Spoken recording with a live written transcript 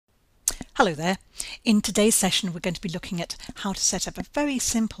Hello there. In today's session we're going to be looking at how to set up a very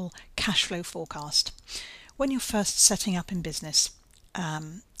simple cash flow forecast. When you're first setting up in business,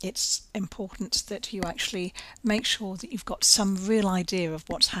 it's important that you actually make sure that you've got some real idea of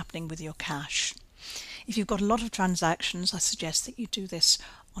what's happening with your cash. If you've got a lot of transactions, I suggest that you do this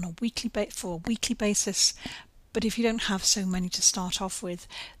on a weekly basis. But if you don't have so many to start off with,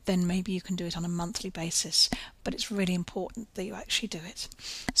 then maybe you can do it on a monthly basis. But it's really important that you actually do it.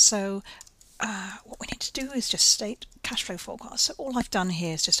 So what we need to do is just state cash flow forecast. So all I've done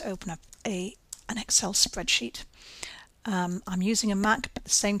here is just open up an Excel spreadsheet. I'm using a Mac, but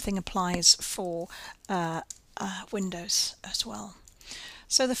the same thing applies for Windows as well.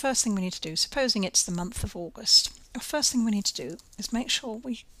 So the first thing we need to do, supposing it's the month of August, the first thing we need to do is make sure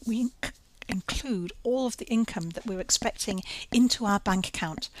we include all of the income that we're expecting into our bank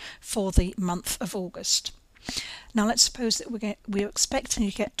account for the month of August. Now let's suppose that we're expecting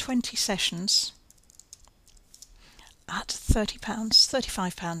to get 20 sessions at £30,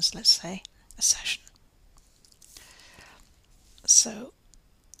 £35 let's say a session. So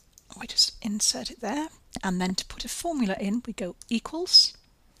we just insert it there, and then to put a formula in we go equals,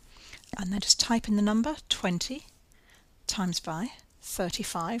 and then just type in the number 20 times by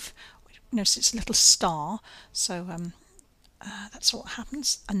 35. Notice it's a little star, so that's what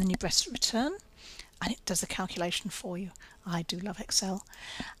happens, and then you press return and it does the calculation for you. I do love Excel.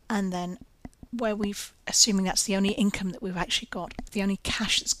 And then where assuming that's the only income that we've actually got, the only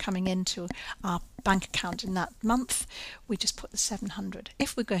cash that's coming into our bank account in that month, we just put the 700.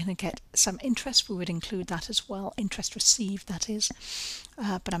 If we're going to get some interest, we would include that as well, interest received that is,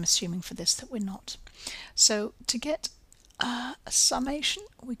 but I'm assuming for this that we're not. So to get a summation,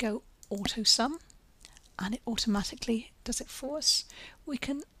 we go auto sum, and it automatically does it for us. We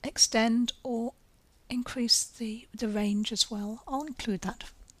can extend or increase the range as well. I'll include that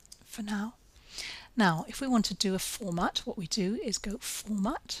for now. Now if we want to do a format, what we do is go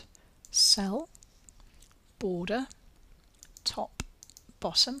format, cell, border, top,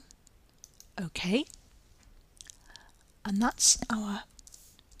 bottom, OK, and that's our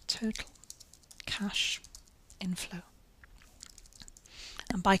total cash inflow.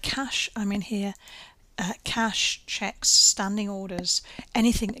 And by cash I mean here cash, checks, standing orders,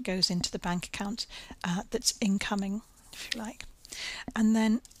 anything that goes into the bank account that's incoming, if you like. And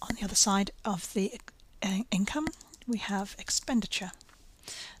then on the other side of the income we have expenditure.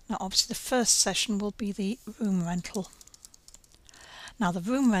 Now obviously the first session will be the room rental. Now the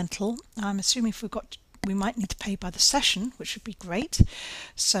room rental, I'm assuming we might need to pay by the session, which would be great.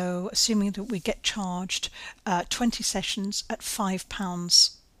 So assuming that we get charged 20 sessions at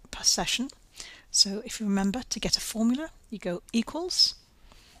 £5 per session. So if you remember, to get a formula you go equals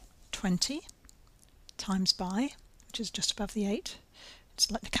 20 times by, which is just above the 8,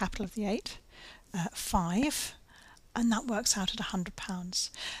 it's like the capital of the 8, 5, and that works out at £100.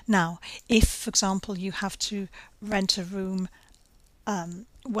 Now if for example you have to rent a room,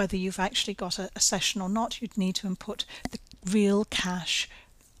 whether you've actually got a session or not, you'd need to input the real cash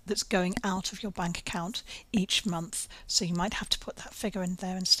that's going out of your bank account each month, so you might have to put that figure in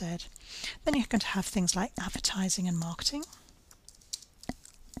there instead. Then you're going to have things like advertising and marketing,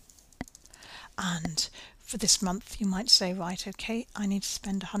 and for this month you might say, right, okay, I need to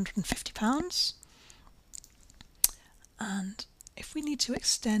spend £150, and if we need to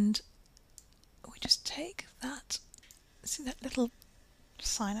extend, we just take that, see that little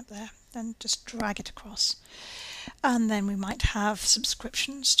sign up there, then just drag it across, and then we might have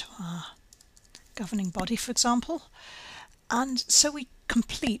subscriptions to our governing body, for example, and so we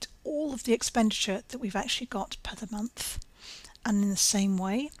complete all of the expenditure that we've actually got per the month. And in the same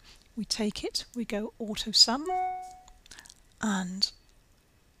way we take it, we go auto sum, and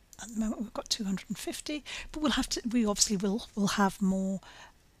at the moment we've got 250, but we obviously will have more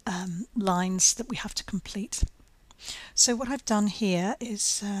lines that we have to complete. So what I've done here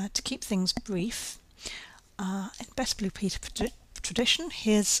is to keep things brief, in best Blue Peter tradition,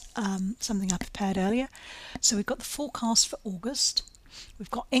 here's something I prepared earlier. So we've got the forecast for August,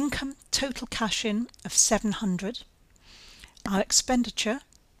 we've got income total cash in of 700, our expenditure,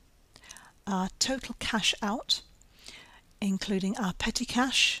 our total cash out, including our petty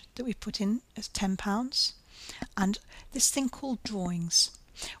cash that we put in as £10, and this thing called drawings.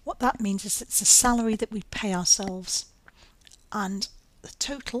 What that means is it's a salary that we pay ourselves, and the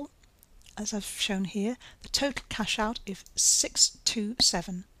total, as I've shown here, the total cash out is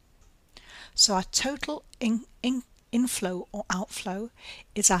 627. So our total inflow or outflow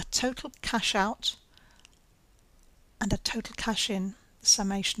is our total cash out and a total cash in, the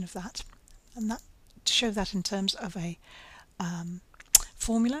summation of that. And that, to show that in terms of a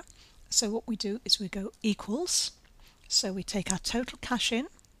formula, So what we do is we go equals, so we take our total cash in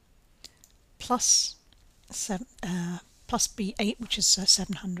plus plus B8, which is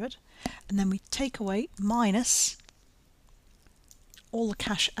 700, and then we take away minus all the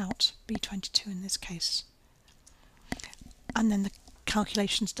cash out, B22 in this case, and then the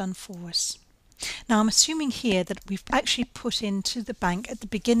calculation's done for us. Now I'm assuming here that we've actually put into the bank at the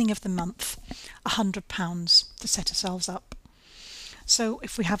beginning of the month £100 to set ourselves up. So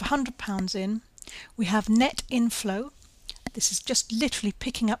if we have £100 in, we have net inflow. This is just literally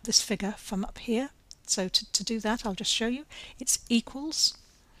picking up this figure from up here. So to do that, I'll just show you. It's equals,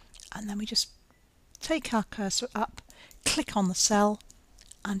 and then we just take our cursor up, click on the cell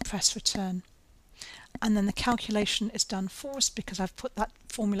and press return. And then the calculation is done for us because I've put that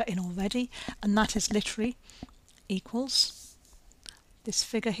formula in already, and that is literally equals this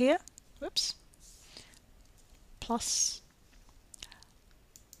figure here, whoops, plus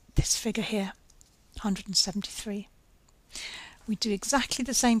this figure here, 173. We do exactly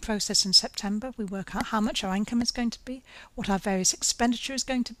the same process in September. We work out how much our income is going to be, what our various expenditure is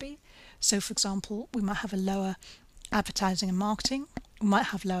going to be. So for example, we might have a lower advertising and marketing, we might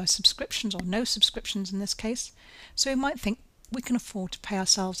have lower subscriptions or no subscriptions in this case, so we might think we can afford to pay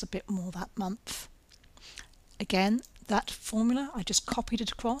ourselves a bit more that month. Again, that formula, I just copied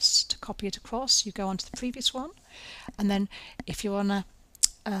it across. To copy it across, you go on to the previous one, and then if you're on a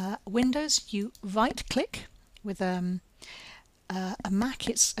Windows, you right click. With a Mac,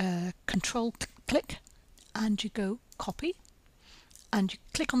 it's control click, and you go copy, and you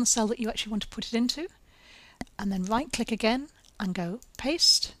click on the cell that you actually want to put it into, and then right click again and go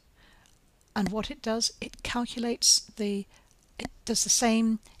paste. And what it does, it calculates it does the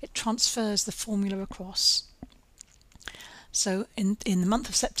same, it transfers the formula across. So in the month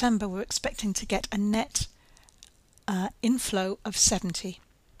of September, we're expecting to get a net inflow of 70.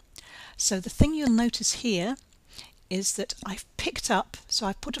 So the thing you'll notice here is that I've picked up, so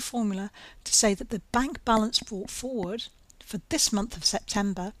I've put a formula to say that the bank balance brought forward for this month of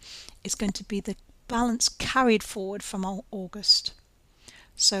September is going to be the balance carried forward from August.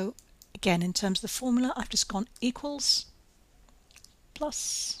 So again, in terms of the formula, I've just gone equals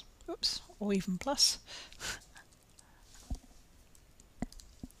plus, oops, or even plus,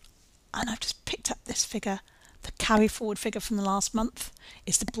 and I've just picked up this figure. The carry forward figure from the last month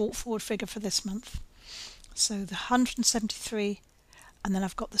is the brought forward figure for this month. So the 173, and then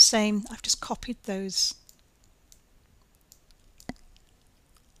I've got the same, I've just copied those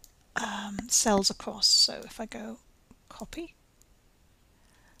cells across. So if I go copy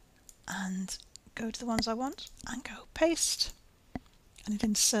and go to the ones I want and go paste, and it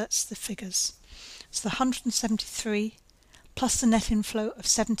inserts the figures. So the 173 plus the net inflow of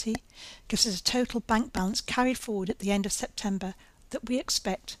 70 gives us a total bank balance carried forward at the end of September that we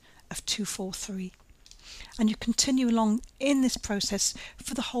expect of 243. And you continue along in this process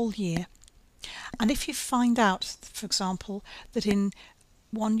for the whole year. And if you find out, for example, that in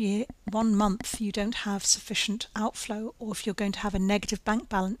 1 month you don't have sufficient outflow, or if you're going to have a negative bank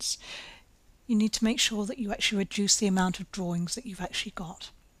balance, you need to make sure that you actually reduce the amount of drawings that you've actually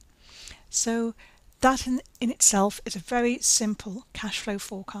got. So that in itself is a very simple cash flow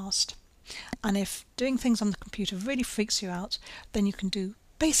forecast. And if doing things on the computer really freaks you out, then you can do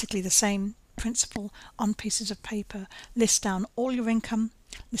basically the same principle on pieces of paper. List down all your income,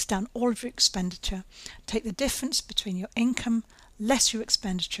 list down all of your expenditure, take the difference between your income less your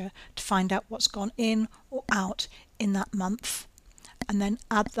expenditure to find out what's gone in or out in that month, and then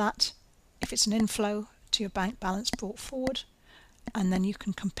add that, if it's an inflow, to your bank balance brought forward, and then you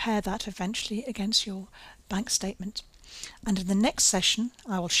can compare that eventually against your bank statement. And in the next session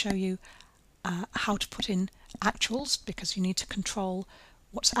I will show you how to put in actuals, because you need to control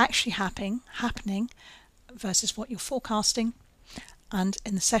what's actually happening versus what you're forecasting. And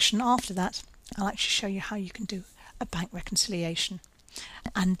in the session after that, I'll actually show you how you can do a bank reconciliation.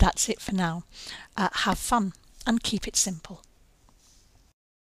 And that's it for now. Have fun and keep it simple.